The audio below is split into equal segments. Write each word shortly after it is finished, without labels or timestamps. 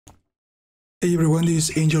Hey everyone, this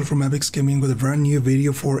is Angel from Apex Gaming with a brand new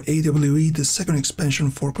video for AWE, the second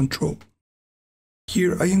expansion for Control.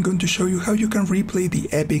 Here I am going to show you how you can replay the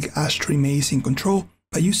epic Ashtray Maze in Control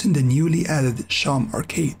by using the newly added Shum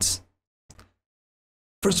Arcades.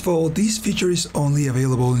 First of all, this feature is only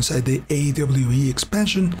available inside the AWE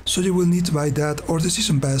expansion, so you will need to buy that or the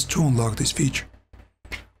Season Pass to unlock this feature.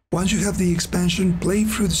 Once you have the expansion, play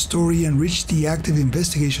through the story and reach the active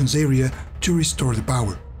investigations area to restore the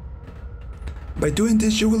power. By doing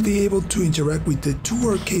this, you will be able to interact with the two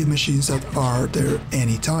arcade machines that are there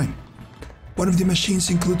anytime. One of the machines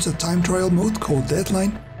includes a time trial mode called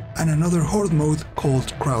Deadline and another horde mode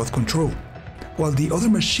called Crowd Control, while the other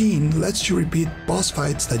machine lets you repeat boss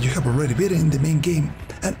fights that you have already beaten in the main game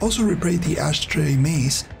and also replay the Ashtray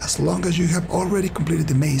Maze as long as you have already completed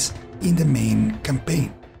the maze in the main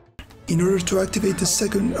campaign. In order to activate the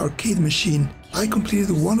second arcade machine, I completed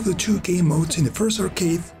one of the two game modes in the first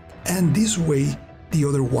arcade, and this way the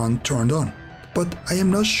other one turned on, but I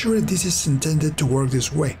am not sure if this is intended to work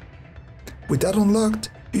this way. With that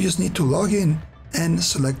unlocked, you just need to log in and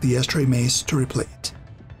select the Ashtray Maze to replay it.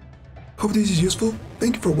 Hope this is useful,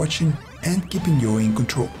 thank you for watching and keep enjoying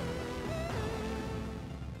Control.